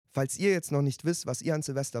Falls ihr jetzt noch nicht wisst, was ihr an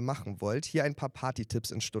Silvester machen wollt, hier ein paar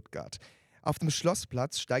Partytipps in Stuttgart. Auf dem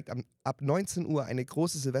Schlossplatz steigt ab 19 Uhr eine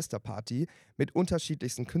große Silvesterparty mit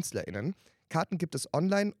unterschiedlichsten KünstlerInnen. Karten gibt es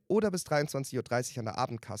online oder bis 23:30 Uhr an der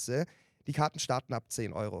Abendkasse. Die Karten starten ab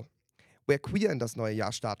 10 Euro. Wer queer in das neue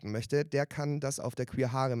Jahr starten möchte, der kann das auf der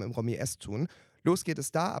Queer Harem im Romy S tun. Los geht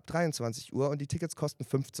es da ab 23 Uhr und die Tickets kosten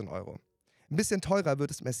 15 Euro. Ein bisschen teurer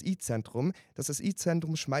wird es im SI-Zentrum. Das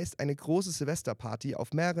SI-Zentrum schmeißt eine große Silvesterparty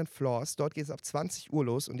auf mehreren Floors. Dort geht es ab 20 Uhr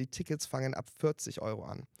los und die Tickets fangen ab 40 Euro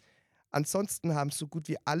an. Ansonsten haben so gut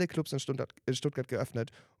wie alle Clubs in Stuttgart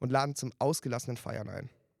geöffnet und laden zum ausgelassenen Feiern ein.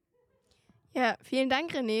 Ja, vielen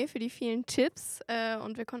Dank, René, für die vielen Tipps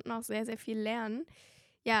und wir konnten auch sehr, sehr viel lernen.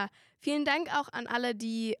 Ja, vielen Dank auch an alle,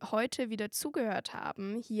 die heute wieder zugehört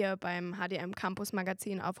haben, hier beim HdM Campus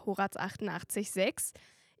Magazin auf Horaz 88.6.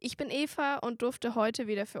 Ich bin Eva und durfte heute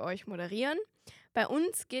wieder für euch moderieren. Bei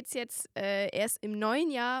uns geht es jetzt erst im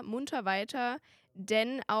neuen Jahr munter weiter,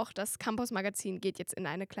 denn auch das Campus Magazin geht jetzt in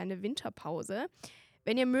eine kleine Winterpause.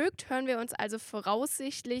 Wenn ihr mögt, hören wir uns also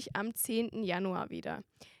voraussichtlich am 10. Januar wieder.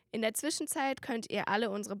 In der Zwischenzeit könnt ihr alle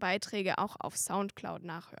unsere Beiträge auch auf Soundcloud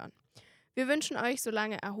nachhören. Wir wünschen euch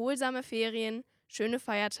solange erholsame Ferien, schöne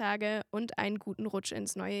Feiertage und einen guten Rutsch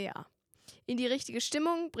ins neue Jahr. In die richtige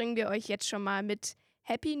Stimmung bringen wir euch jetzt schon mal mit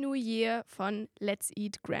Happy New Year von Let's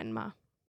Eat Grandma.